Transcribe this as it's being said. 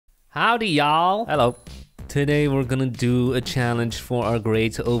Howdy, y'all. Hello. Today we're gonna do a challenge for our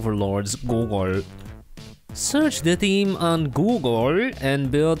great overlords, Google. Search the theme on Google and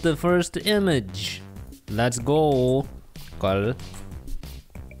build the first image. Let's go. Google.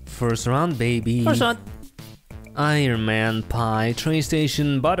 First round, baby. First round. Iron Man pie, train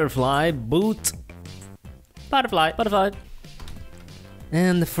station, butterfly, boot. Butterfly. Butterfly.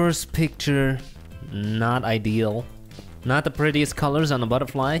 And the first picture, not ideal. Not the prettiest colors on a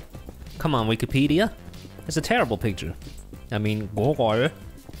butterfly. Come on, Wikipedia. It's a terrible picture. I mean, Google.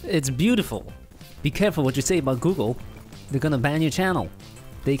 It's beautiful. Be careful what you say about Google. They're gonna ban your channel.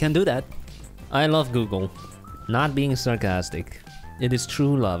 They can do that. I love Google. Not being sarcastic. It is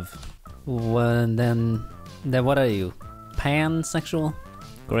true love. Well, then what are you? Pansexual?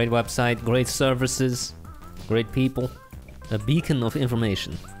 Great website, great services, great people. A beacon of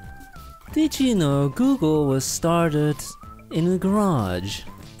information. Did you know Google was started in a garage?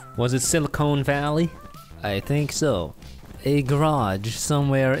 Was it Silicon Valley? I think so. A garage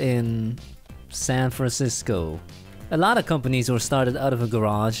somewhere in San Francisco. A lot of companies were started out of a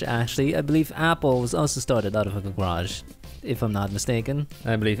garage, actually. I believe Apple was also started out of a garage, if I'm not mistaken.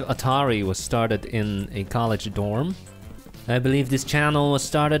 I believe Atari was started in a college dorm. I believe this channel was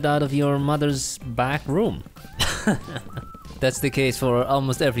started out of your mother's back room. That's the case for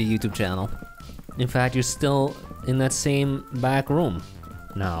almost every YouTube channel. In fact, you're still in that same back room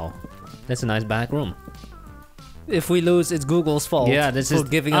now. That's a nice back room. If we lose, it's Google's fault. Yeah, this for is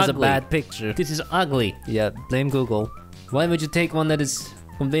giving us a ugly. bad picture. This is ugly. Yeah, blame Google. Why would you take one that is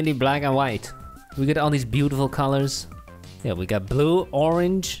completely black and white? We get all these beautiful colors. Yeah, we got blue,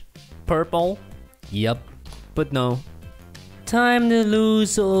 orange, purple. Yep. But no. Time to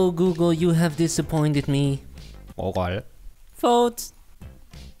lose, oh Google, you have disappointed me. Google. Vote.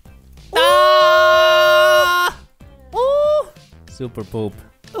 Ah! Ooh! Super poop.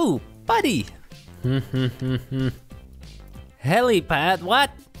 Ooh, buddy. Helipad,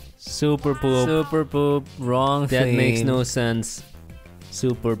 what? Super poop. Super poop, wrong That thing. makes no sense.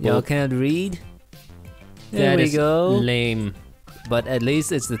 Super poop. Y'all can't read? There That we is go. lame. But at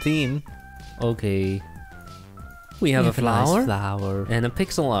least it's the theme. Okay. We have a nice flower flower. and a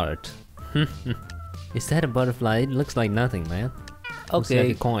pixel art. Is that a butterfly? It looks like nothing, man. Looks Okay.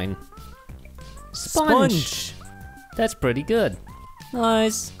 like a coin. Sponge. That's pretty good.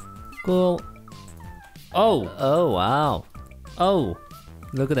 Nice. Cool. Oh. Oh, wow. Oh.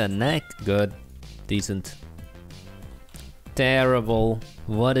 Look at that neck. Good. Decent. Terrible.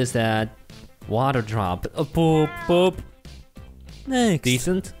 What is that? Water drop. A poop. Poop. Next.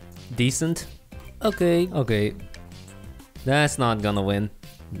 Decent. Decent. Okay. Okay. That's not gonna win.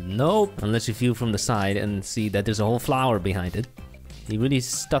 Nope. Unless you view from the side and see that there's a whole flower behind it. He really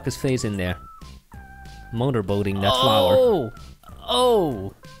stuck his face in there. Motorboating that flower. Oh.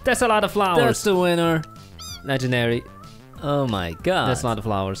 Oh. That's a lot of flowers. That's the winner. Legendary. Oh my god. That's a lot of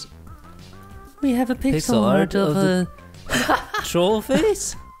flowers. We have a Pixel art of a troll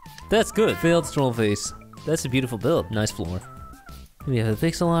face? That's good. failed stroll face. That's a beautiful build. Nice floor. We have a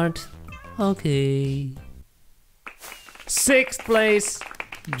pixel art. Okay. 6th place.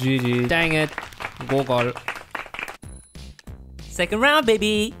 GG. Dang it. Google. Second round,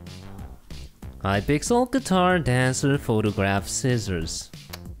 baby. Hypixel, guitar, dancer, photograph, scissors.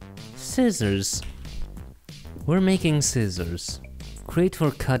 Scissors. We're making scissors. Great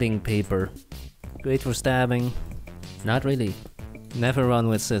for cutting paper. Great for stabbing. Not really. Never run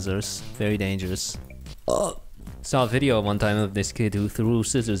with scissors. Very dangerous. Saw a video one time of this kid who threw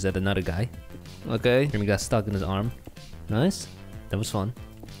scissors at another guy. Okay. And he got stuck in his arm. Nice. That was fun.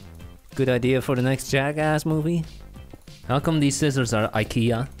 Good idea for the next Jackass movie. How come these scissors are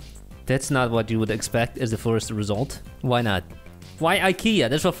IKEA? That's not what you would expect as the first result. Why not? Why IKEA?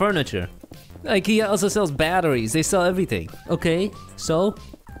 That's for furniture. IKEA also sells batteries. They sell everything. Okay, so?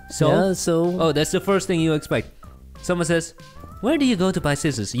 Yeah, so... Oh, that's the first thing you expect. Someone says, where do you go to buy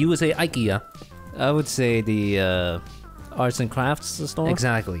scissors? You would say IKEA. I would say the arts and crafts store.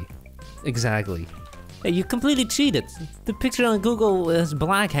 Exactly. Exactly. Hey, you completely cheated. The picture on Google has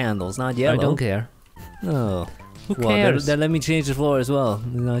black handles, not yellow. I don't care. Oh. Who Well, cares? then let me change the floor as well.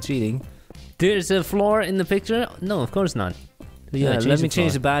 Not cheating. There's a floor in the picture? No, of course not. Yeah, let me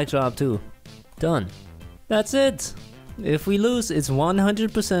change the backdrop too. Done. That's it. If we lose, it's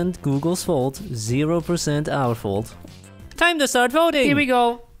 100% Google's fault, 0% our fault. Time to start voting! Here we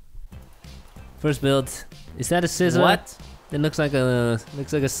go. First build. Is that a scissor? What? It looks like a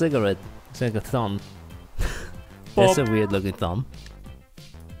cigarette. Looks like a thumb. That's a weird looking thumb.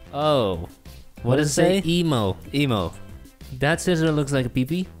 Oh. What does it say? Emo. Emo. That scissor looks like a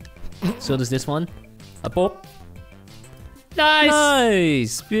pee-pee. So does this one. A pop.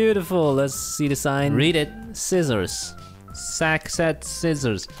 Nice! Beautiful. Let's see the sign. Read it. Scissors. Sack set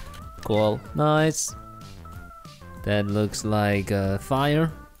scissors. Cool. Nice. That looks like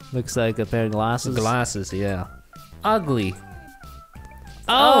fire. Looks like a pair of glasses. Glasses, yeah. Ugly.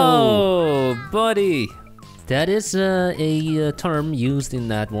 Oh, buddy. That is a term used in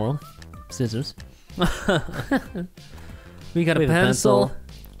that world. Scissors. We got a We have a pencil. pencil.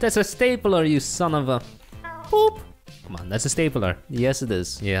 That's a stapler, you son of a... Boop. Come on, that's a stapler. Yes, it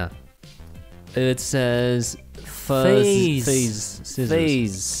is. Yeah. It says... Phase. Phase. Scissors.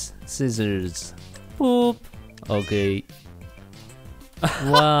 Phase. Scissors. Boop. Okay.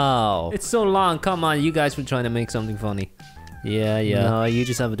 Wow. It's so long. Come on, you guys were trying to make something funny. Yeah, yeah. No, you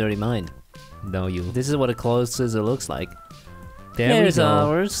just have a dirty mind. No, you. This is what a closed scissor looks like. There's There's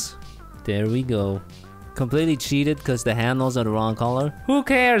ours. There we go. Completely cheated because the handles are the wrong color. Who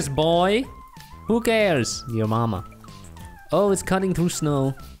cares, boy? Who cares? Your mama. Oh, it's cutting through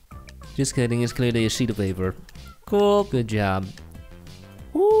snow. Just kidding, it's clearly a sheet of paper. Cool. Good job.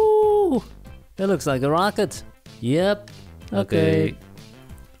 Ooh, that looks like a rocket. Yep. Okay.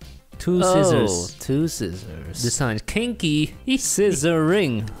 Two Oh, scissors. two scissors. The sign's kinky. Scissor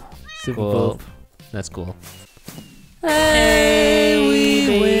ring. Super Cool. poop. That's cool. Hey, we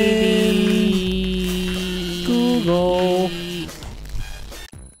baby. Google.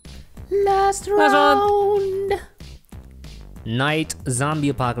 Last round. Night, zombie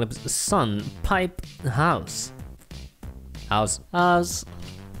apocalypse, sun, pipe, house. House. House.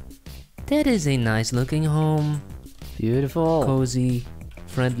 That is a nice looking home. Beautiful. Cozy,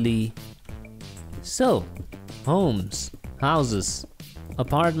 friendly. So, homes, houses,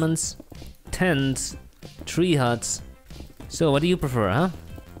 apartments, tents, tree huts. So what do you prefer, huh?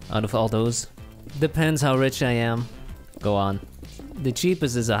 Out of all those? Depends how rich I am. Go on. The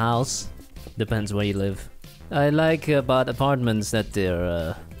cheapest is a house. Depends where you live. I like about apartments that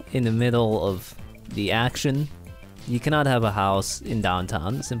they're in the middle of the action. You cannot have a house in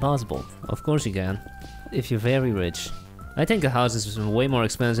downtown. It's impossible. Of course you can. If you're very rich. I think a house is way more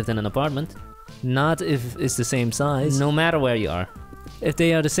expensive than an apartment. Not if it's the same size. No matter where you are. If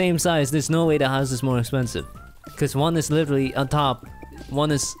they are the same size, there's no way the house is more expensive. Because one is literally on top,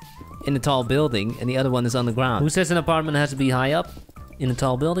 one is in a tall building, and the other one is on the ground. Who says an apartment has to be high up in a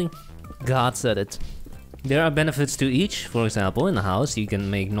tall building? God said it. There are benefits to each. For example, in a house you can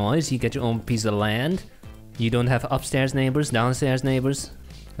make noise, you get your own piece of land. You don't have upstairs neighbors, downstairs neighbors.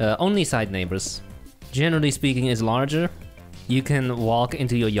 Only side neighbors. Generally speaking, is larger. You can walk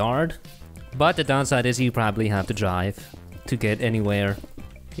into your yard. But the downside is you probably have to drive to get anywhere.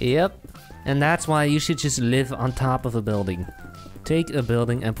 Yep. And that's why you should just live on top of a building. Take a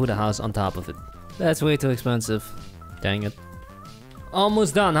building and put a house on top of it. That's way too expensive. Dang it.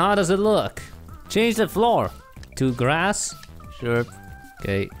 Almost done. How does it look? Change the floor. To grass? Sure.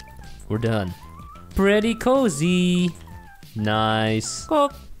 Okay, we're done. Pretty cozy. Nice.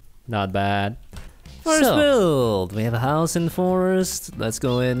 Cool. Not bad. First So, build. We have a house in the forest. Let's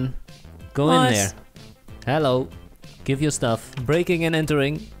go in. go in Nice. there. Hello. Give your stuff. Breaking and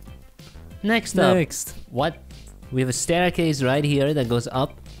entering. Next up. Next. What? We have a staircase right here that goes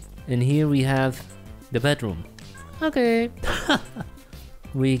up. And here we have the bedroom. Okay.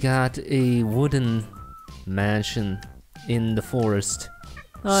 We got a wooden mansion in the forest.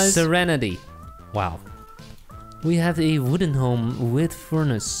 Nice. Serenity. Wow. We have a wooden home with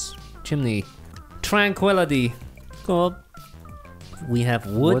furnace, chimney, tranquility. Cool. We have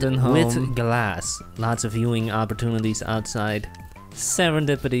wood Wooden home. with glass. Lots of viewing opportunities outside.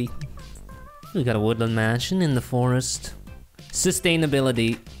 Serendipity. We got a woodland mansion in the forest.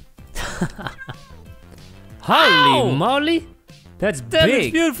 Sustainability. Holy Ow! moly! That's That is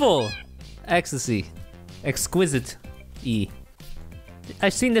big. beautiful. Ecstasy. Exquisite. E.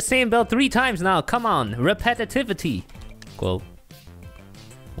 I've seen the same bell 3 times now. Come on. Repetitivity. Quote.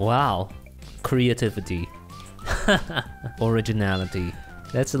 Wow. Creativity. Originality.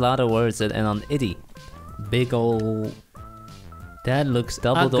 That's a lot of words that end on itty. Big ol'. That looks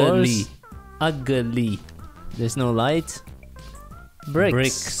Double ugly. doors. Ugly. There's no light. Bricks.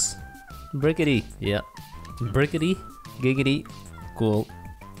 Bricks. Brickety. Yeah. Brickety. Giggity. Cool.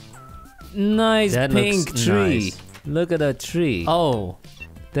 Nice That pink looks tree. nice. Look at that tree. Oh.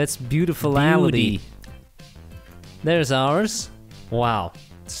 That's beautifulity. Beauty. There's ours. Wow.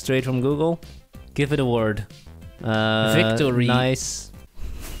 Straight from Google. Give it a word. Victory. Nice.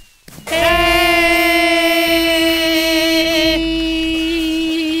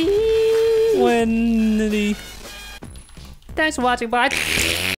 Wendy. Thanks for watching. Bye.